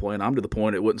not been playing. I'm to the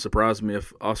point it wouldn't surprise me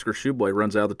if Oscar Tshiebwe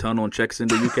runs out of the tunnel and checks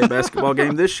into a UK basketball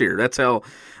game this year. That's how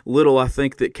little I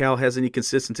think that Cal has any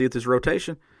consistency with his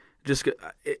rotation.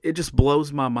 It just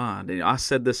blows my mind. And I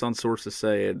said this on Sources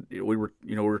Say, and we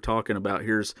were talking about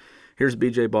here's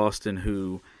BJ Boston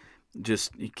who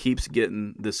he keeps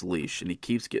getting this leash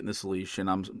and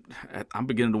I'm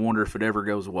beginning to wonder if it ever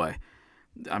goes away.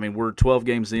 We're 12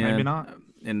 games in, maybe not,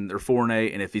 and they're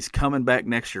 4-8. And if he's coming back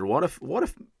next year, what if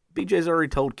BJ's already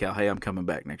told Cal, hey, I'm coming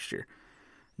back next year?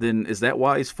 Then is that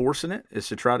why he's forcing it, is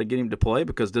to try to get him to play?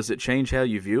 Because does it change how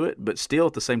you view it? But still,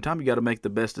 at the same time, you got to make the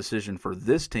best decision for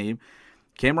this team.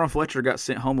 Cameron Fletcher got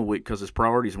sent home a week because his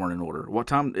priorities weren't in order. What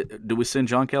time do we send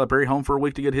John Calipari home for a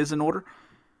week to get his in order?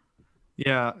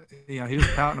 Yeah, he was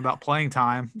pouting about playing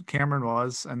time. Cameron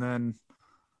was, and then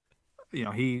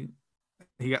he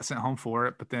got sent home for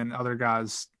it. But then other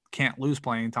guys can't lose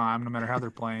playing time no matter how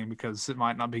they're playing because it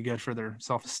might not be good for their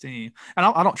self-esteem. And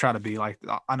I don't try to be like,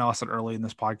 I know I said early in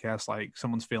this podcast, like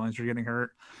someone's feelings are getting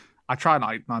hurt. I try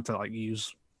not to like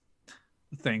use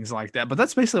things like that, but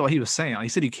that's basically what he was saying. He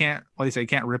said, you can't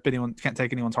rip anyone, can't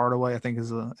take anyone's heart away. I think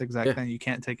is the exact thing. You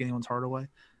can't take anyone's heart away.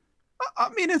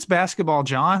 It's basketball,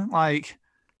 John. Like,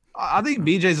 I think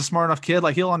BJ's a smart enough kid.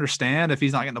 Like, he'll understand if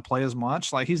he's not getting to play as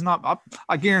much. Like, he's not.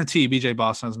 I guarantee BJ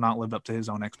Boston has not lived up to his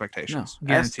own expectations. No.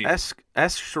 Guarantee.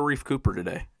 Ask Sharif Cooper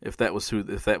today if that was the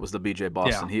BJ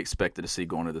Boston he expected to see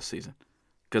going into the season,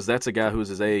 because that's a guy who was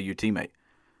his AAU teammate,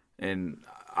 and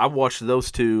I watched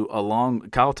those two along.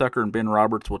 Kyle Tucker and Ben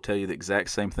Roberts will tell you the exact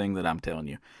same thing that I'm telling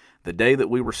you. The day that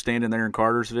we were standing there in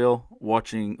Cartersville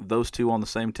watching those two on the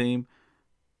same team,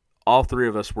 all three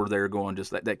of us were there going,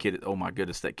 just that kid, oh my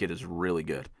goodness, that kid is really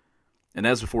good. And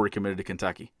that's before he committed to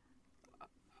Kentucky.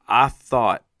 I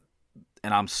thought,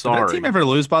 and I'm sorry. Did that team ever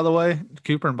lose, by the way?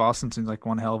 Cooper and Boston seems like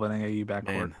one hell of an AAU backcourt.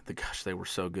 Man, they were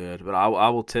so good. But I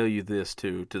will tell you this,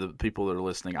 too, to the people that are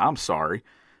listening. I'm sorry,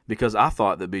 because I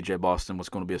thought that B.J. Boston was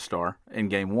going to be a star in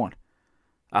Game 1.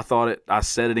 I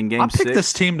said it in Game 6. I picked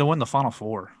this team to win the Final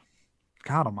Four.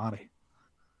 God almighty.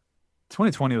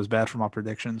 2020 was bad for my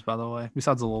predictions, by the way.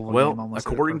 Besides the Louisville game,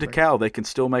 according to Cal, they can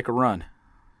still make a run.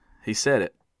 He said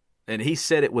it. And he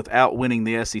said it without winning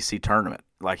the SEC tournament.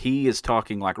 Like, he is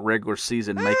talking like regular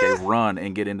season, make a run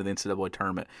and get into the NCAA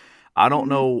tournament. I don't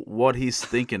know what he's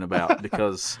thinking about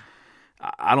because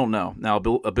I don't know. Now,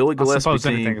 a Billy Gillespie I suppose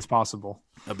team, anything is possible.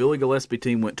 A Billy Gillespie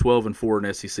team went 12-4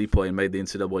 in SEC play and made the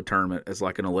NCAA tournament as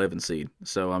like an 11 seed.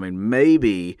 So,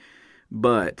 maybe,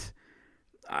 but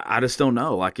I just don't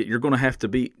know. Like, you're going to have to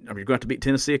beat. You're going to have to beat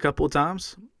Tennessee a couple of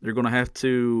times. You're going to have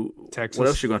to. Texas. What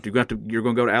else you're going to do? You're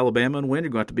going to go to Alabama and win.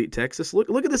 You're going to have to beat Texas.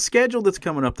 Look at the schedule that's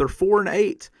coming up. They're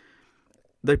 4-8.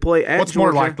 They play at. What's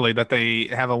Georgia. more likely, that they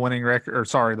have a winning record,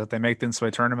 or that they make the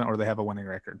NCAA tournament, or they have a winning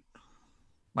record?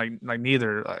 Like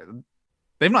neither.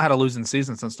 They've not had a losing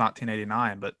season since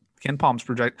 1989. But Ken Palm's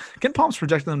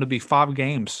projecting them to be 5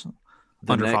 games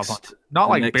under 500. Not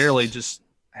like barely just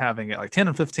having it. Like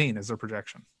 10-15 is their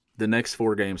projection. The next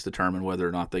 4 games determine whether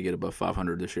or not they get above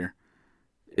 500 this year.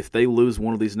 If they lose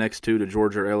one of these next 2 to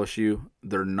Georgia or LSU,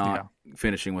 they're not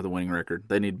finishing with a winning record.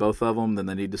 They need both of them. Then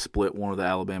they need to split one of the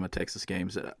Alabama-Texas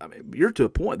games. You're to a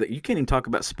point that you can't even talk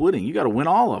about splitting. You got to win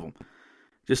all of them.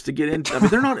 just to get in. I mean,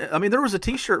 they're not. I mean, there was a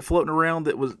T-shirt floating around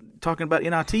that was talking about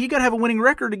NIT. You got to have a winning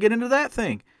record to get into that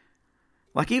thing.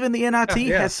 Like even the NIT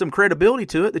has some credibility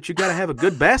to it that you got to have a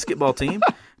good basketball team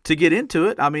to get into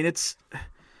it. I mean, it's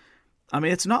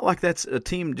not like that's a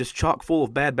team just chock full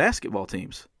of bad basketball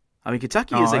teams. I mean,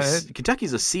 Kentucky's a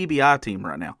CBI team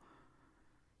right now.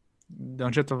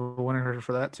 Don't you have to have a winning record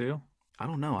for that too? I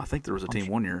don't know. I think there was a team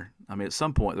one year. I mean, at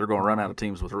some point they're going to run out of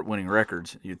teams with winning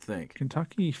records. You'd think.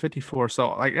 Kentucky 54. So,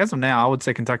 like as of now, I would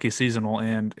say Kentucky's season will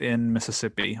end in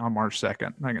Mississippi on March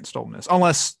 2nd against Ole Miss,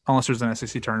 unless there's an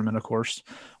SEC tournament, of course,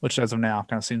 which as of now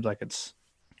kind of seems like it's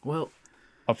up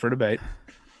for debate.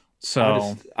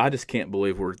 So I just can't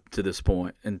believe we're to this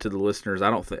point. And to the listeners,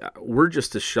 I don't think we're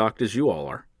just as shocked as you all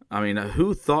are. I mean,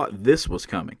 who thought this was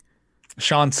coming?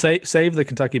 Sean, save the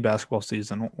Kentucky basketball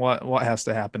season. What has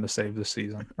to happen to save this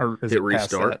season? Or is it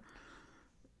restart?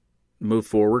 Move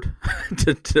forward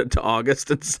to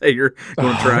August and say you're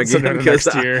going to try again because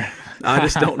I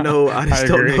just don't know. I just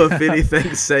don't know if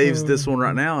anything saves this one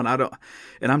right now. And I don't.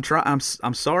 And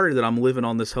I'm sorry that I'm living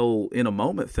on this whole in a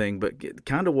moment thing, but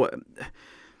kind of what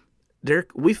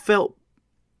Derek, we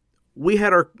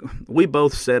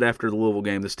both said after the Louisville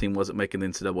game this team wasn't making the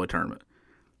NCAA tournament.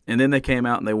 And then they came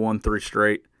out and they won 3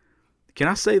 straight. Can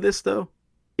I say this, though?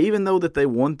 Even though that they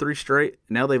won 3 straight,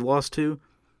 now they've lost 2,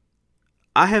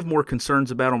 I have more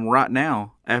concerns about them right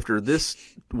now after this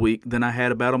week than I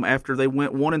had about them after they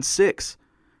went 1-6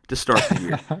 to start the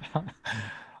year.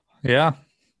 Yeah.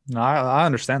 No, I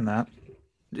understand that.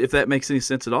 If that makes any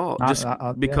sense at all.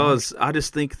 Because I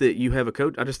just think that you have a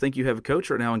coach. I just think you have a coach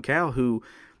right now in Cal who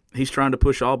he's trying to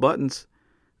push all buttons,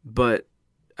 but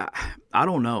I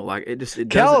don't know. Like it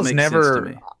doesn't make sense to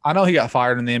me. I know he got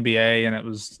fired in the NBA, and it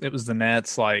was the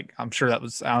Nets. Like I'm sure that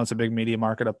was. I know it's a big media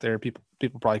market up there. People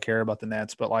probably care about the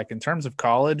Nets, but like in terms of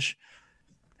college,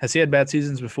 has he had bad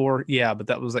seasons before? Yeah, but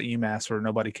that was at UMass where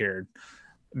nobody cared.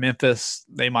 Memphis,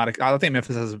 they might have. I think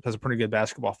Memphis has a pretty good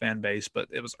basketball fan base, but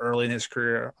it was early in his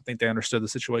career. I think they understood the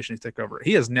situation he took over.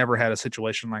 He has never had a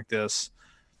situation like this,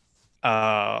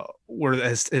 where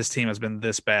his team has been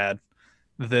this bad.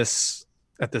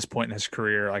 At this point in his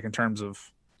career, like in terms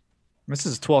of this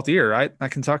is his 12th year, right?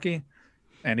 At Kentucky.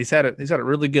 And he's had it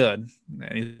really good.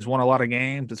 And he's won a lot of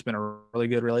games. It's been a really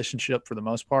good relationship for the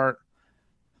most part.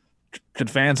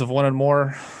 Could fans have wanted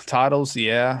more titles?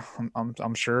 Yeah.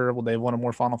 I'm sure they've wanted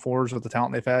more Final Fours with the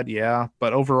talent they've had. Yeah.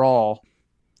 But overall,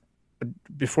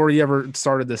 before he ever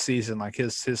started this season, like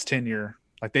his tenure,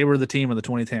 like they were the team of the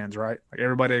 2010s, right? Like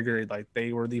everybody agreed, like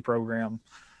they were the program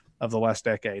of the last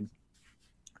decade.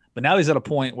 But now he's at a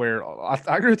point where I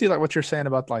agree with you, like what you're saying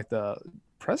about like the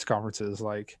press conferences.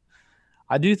 Like,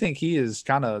 I do think he is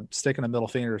kind of sticking a middle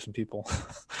finger to some people.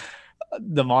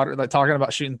 Like talking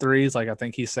about shooting threes. Like I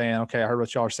think he's saying, okay, I heard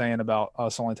what y'all are saying about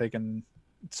us only taking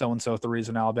so and so threes,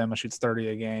 and Alabama shoots 30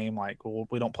 a game. Like, well,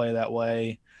 we don't play that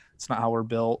way. It's not how we're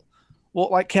built. Well,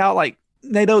 like Cal, like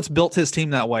Nate Oates built his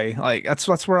team that way. Like that's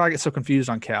where I get so confused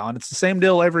on Cal. And it's the same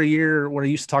deal every year where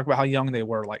he used to talk about how young they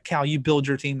were. Like, Cal, you build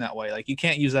your team that way. Like you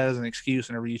can't use that as an excuse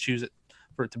whenever you choose it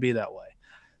for it to be that way.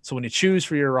 So when you choose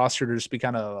for your roster to just be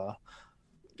kind of,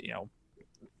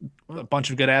 a bunch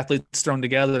of good athletes thrown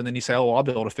together, and then you say, oh, well, I'll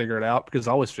be able to figure it out because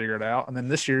I always figure it out. And then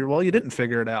this year, well, you didn't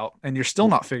figure it out, and you're still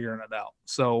not figuring it out.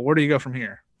 So where do you go from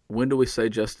here? When do we say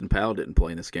Justin Powell didn't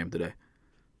play in this game today?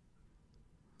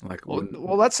 Like,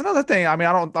 well, that's another thing. I mean,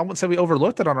 I wouldn't say we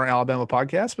overlooked it on our Alabama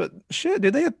podcast, but shit,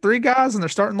 dude, they had 3 guys in their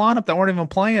starting lineup that weren't even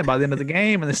playing by the end of the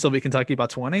game, and they still beat Kentucky by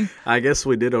 20. I guess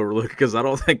we did overlook it because I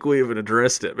don't think we even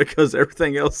addressed it because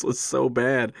everything else was so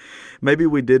bad. Maybe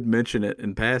we did mention it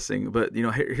in passing, but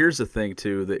here's the thing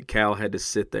too, that Cal had to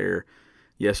sit there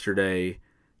yesterday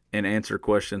and answer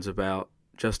questions about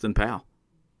Justin Powell.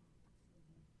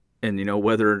 And,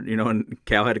 whether, and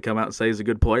Cal had to come out and say he's a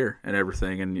good player and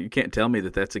everything. And you can't tell me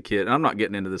that that's a kid. I'm not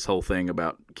getting into this whole thing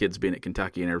about kids being at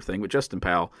Kentucky and everything, but Justin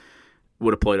Powell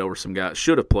would have played over some guys,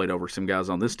 should have played over some guys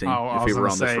on this team if he were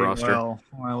on this roster. Well,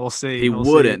 we'll see. He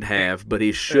wouldn't have, but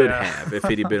he should have if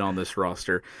he'd been on this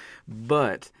roster.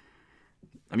 But,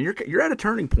 I mean, you're at a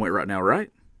turning point right now,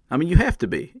 right? I mean, you have to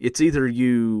be. It's either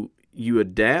you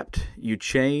adapt, you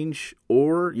change,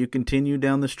 or you continue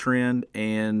down this trend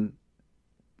and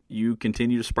you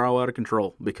continue to spiral out of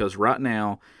control. Because right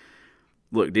now,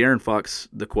 look, De'Aaron Fox,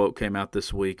 the quote came out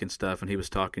this week and stuff, and he was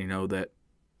talking, that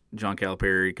John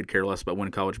Calipari could care less about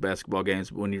winning college basketball games,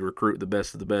 but when you recruit the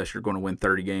best of the best, you're going to win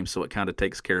 30 games, so it kind of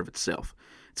takes care of itself.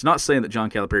 It's not saying that John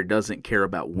Calipari doesn't care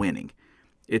about winning.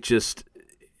 It just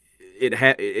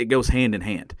it goes hand in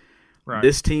hand. Right.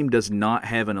 This team does not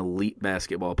have an elite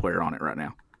basketball player on it right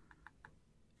now.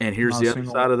 And here's the other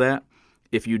side of that.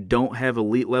 if you don't have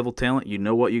elite level talent, you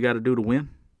know what you got to do to win?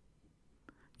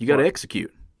 You got to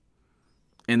execute.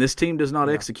 And this team does not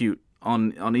execute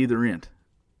on either end.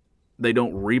 They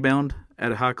don't rebound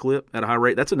at a high clip, at a high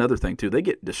rate. That's another thing, too. They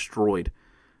get destroyed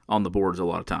on the boards a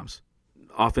lot of times.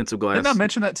 Offensive glass. Didn't I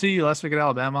mention that to you last week at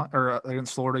Alabama or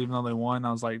against Florida, even though they won?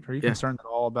 I was like, are you concerned at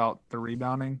all about the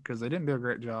rebounding? Because they didn't do a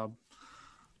great job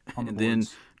on the And boards.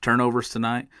 then turnovers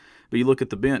tonight. But you look at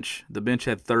the bench. The bench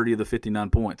had 30 of the 59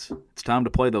 points. It's time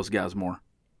to play those guys more.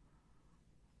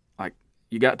 Like,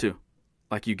 you got to.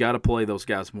 Like, you got to play those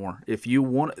guys more. If you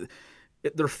want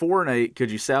 – they're 4-8.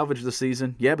 Could you salvage the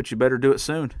season? Yeah, but you better do it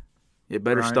soon. It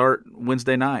better start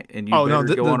Wednesday night, and you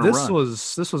better go on a run.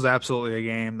 This was absolutely a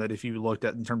game that if you looked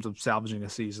at in terms of salvaging a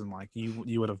season, like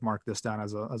you would have marked this down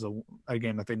as a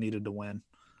game that they needed to win.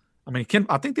 I mean,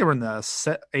 I think they were in the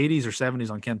 80s or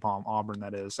 70s on Ken Palm, Auburn,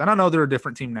 that is. And I know they're a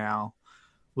different team now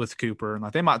with Cooper, and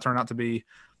like they might turn out to be.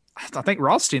 I think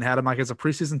Rothstein had him like as a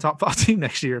preseason top 5 team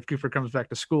next year if Cooper comes back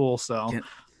to school. So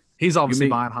he's obviously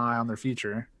buying high on their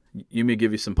future. You may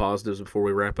give you some positives before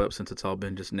we wrap up, since it's all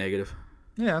been just negative.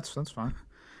 Yeah, that's fine.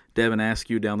 Devin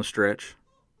Askew down the stretch.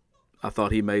 I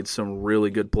thought he made some really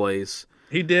good plays.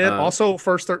 He did. Also,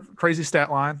 crazy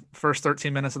stat line. First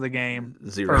 13 minutes of the game.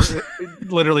 0.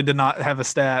 Literally did not have a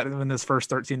stat in his first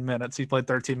 13 minutes. He played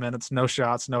 13 minutes, no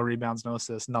shots, no rebounds, no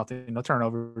assists, nothing, no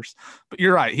turnovers. But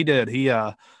you're right. He did. He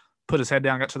put his head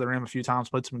down, got to the rim a few times,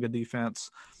 played some good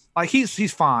defense. Like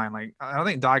he's fine. Like I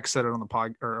think Dyke said it on the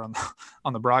pod or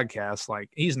on the broadcast. Like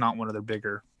he's not one of their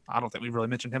bigger. I don't think we've really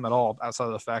mentioned him at all outside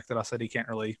of the fact that I said he can't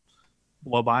really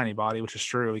blow by anybody, which is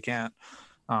true. He can't.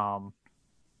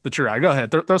 But you're right. Go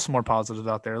ahead. Throw some more positives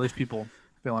out there. At least people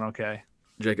feeling okay.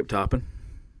 Jacob Toppin.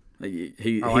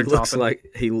 He like looks Toppin. like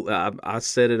I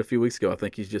said it a few weeks ago. I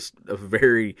think he's just a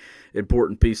very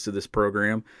important piece to this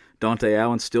program. Dante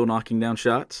Allen still knocking down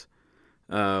shots.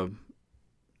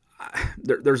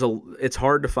 It's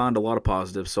hard to find a lot of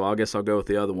positives, so I guess I'll go with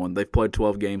the other one. They've played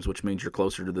 12 games, which means you're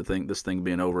closer to this thing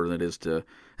being over than it is to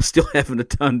still having a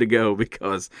ton to go,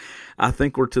 because I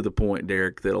think we're to the point,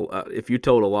 Derek, that if you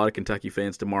told a lot of Kentucky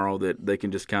fans tomorrow that they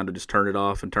can just kind of just turn it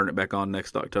off and turn it back on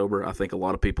next October, I think a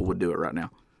lot of people would do it right now.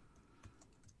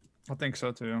 I think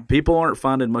so too. People aren't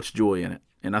finding much joy in it,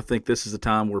 and I think this is a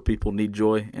time where people need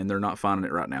joy, and they're not finding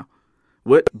it right now.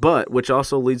 But which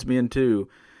also leads me into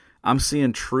 – I'm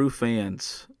seeing true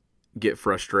fans get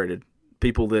frustrated.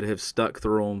 People that have stuck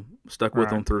with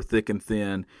them through thick and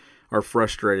thin are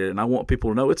frustrated. And I want people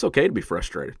to know it's okay to be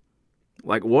frustrated.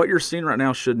 Like what you're seeing right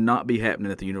now should not be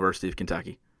happening at the University of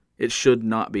Kentucky. It should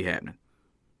not be happening.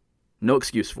 No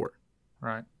excuse for it.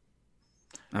 Right.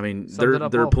 I mean, there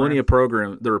are plenty of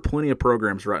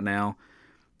programs right now.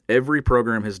 Every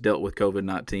program has dealt with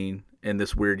COVID-19 in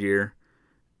this weird year.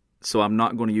 So I'm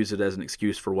not going to use it as an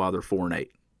excuse for why they're 4-8.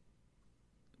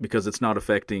 Because it's not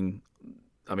affecting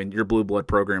 – I mean, your blue blood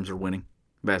programs are winning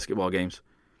basketball games.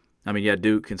 I mean, yeah,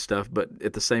 Duke and stuff, but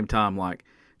at the same time, like,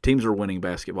 teams are winning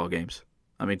basketball games.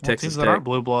 I mean, Texas teams Tech. that aren't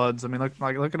blue bloods. I mean,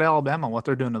 look at Alabama, what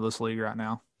they're doing to this league right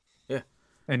now. Yeah.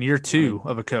 And year 2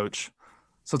 of a coach.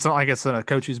 So it's not like it's a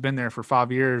coach who's been there for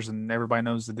 5 years and everybody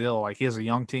knows the deal. Like, he has a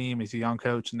young team, he's a young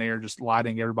coach, and they are just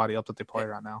lighting everybody up that they play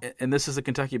right now. And this is a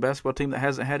Kentucky basketball team that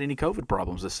hasn't had any COVID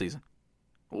problems this season.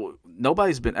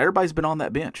 Everybody's been on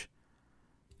that bench.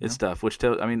 It's tough, which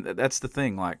tells, I mean, that's the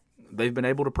thing. Like, they've been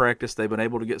able to practice, they've been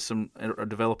able to get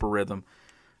develop a rhythm.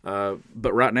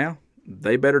 But right now,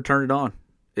 they better turn it on.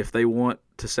 If they want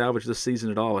to salvage this season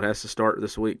at all, it has to start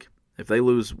this week. If they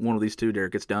lose one of these two,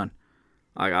 Derek, it's done.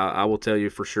 I will tell you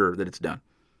for sure that it's done.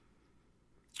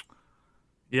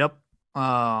 Yep.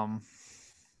 I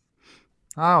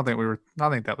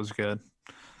think that was good.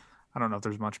 I don't know if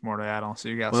there's much more to add on. So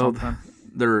you got something?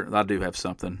 I do have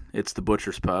something. It's the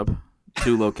Butcher's Pub,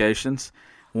 2 locations,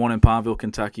 one in Pineville,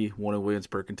 Kentucky, one in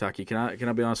Williamsburg, Kentucky. Can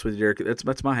I be honest with you, Derek?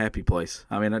 That's my happy place.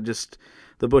 I mean,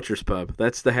 the Butcher's Pub.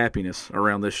 That's the happiness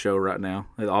around this show right now.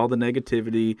 All the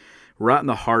negativity, right in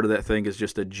the heart of that thing is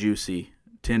just a juicy,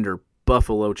 tender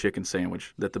buffalo chicken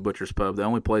sandwich that the Butcher's Pub, the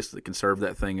only place that can serve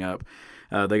that thing up.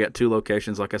 They got 2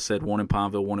 locations, like I said, one in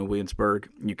Pineville, one in Williamsburg.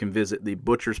 You can visit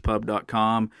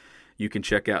thebutcherspub.com. You can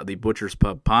check out the Butcher's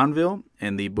Pub Pineville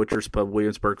and the Butcher's Pub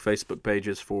Williamsburg Facebook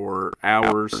pages for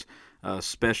hours,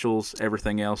 specials,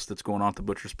 everything else that's going on at the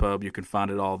Butcher's Pub. You can find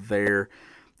it all there.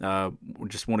 We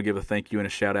just want to give a thank you and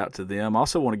a shout out to them.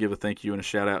 Also want to give a thank you and a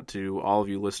shout out to all of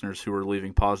you listeners who are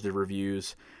leaving positive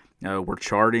reviews. We're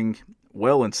charting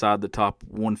well inside the top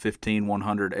 115,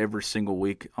 100 every single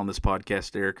week on this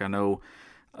podcast, Eric. I know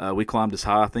we climbed as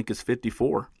high, I think, as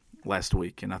 54 last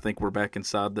week, and I think we're back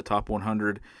inside the top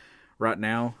 100 right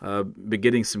now. Been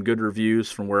getting some good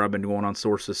reviews from where I've been going on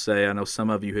Sources Say. I know some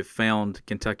of you have found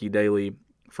Kentucky Daily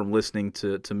from listening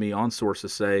to me on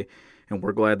Sources Say, and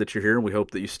we're glad that you're here. And we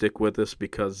hope that you stick with us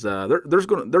because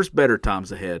there's better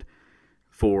times ahead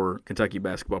for Kentucky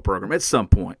basketball program at some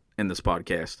point in this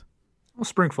podcast. Well,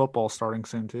 spring football starting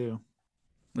soon too.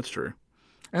 That's true.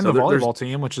 And so the volleyball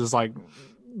team, which is like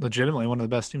legitimately one of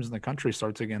the best teams in the country,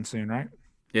 starts again soon, right?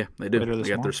 Yeah, they do. They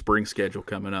got their spring schedule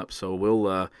coming up, so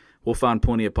we'll find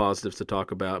plenty of positives to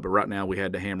talk about. But right now, we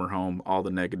had to hammer home all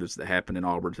the negatives that happened in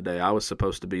Auburn today. I was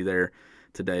supposed to be there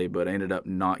today, but I ended up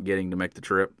not getting to make the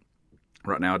trip.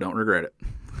 Right now, I don't regret it.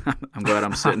 I'm glad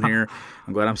I'm sitting here.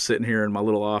 I'm glad I'm sitting here in my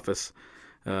little office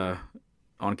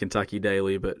on Kentucky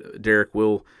Daily. But Derek,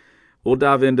 we'll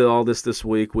dive into all this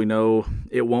week. We know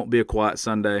it won't be a quiet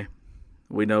Sunday.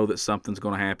 We know that something's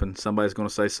going to happen. Somebody's going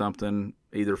to say something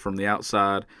either from the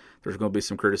outside. There's going to be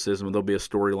some criticism. There'll be a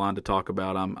storyline to talk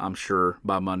about, I'm sure,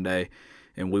 by Monday,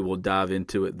 and we will dive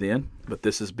into it then. But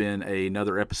this has been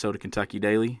another episode of Kentucky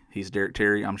Daily. He's Derek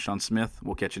Terry. I'm Sean Smith.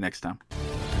 We'll catch you next time.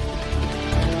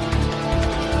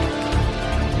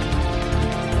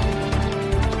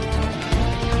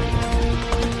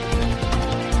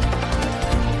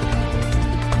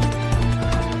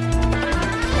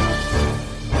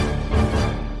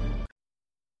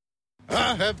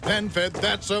 I have PenFed,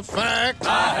 that's a fact.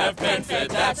 I have PenFed,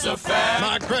 that's a fact.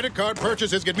 My credit card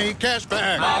purchases get me cash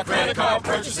back. My credit card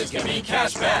purchases get me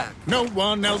cash back. No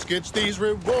one else gets these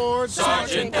rewards.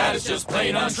 Sergeant, that is just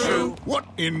plain untrue. What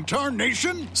in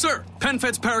tarnation? Sir,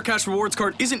 PenFed's Paracash Rewards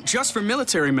Card isn't just for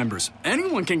military members.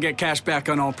 Anyone can get cash back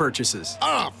on all purchases.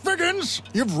 Ah, Figgins,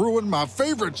 you've ruined my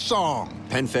favorite song.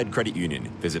 PenFed Credit Union.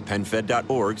 Visit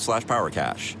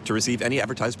PenFed.org/PowerCash. To receive any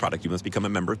advertised product, you must become a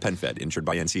member of PenFed, insured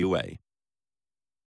by NCUA.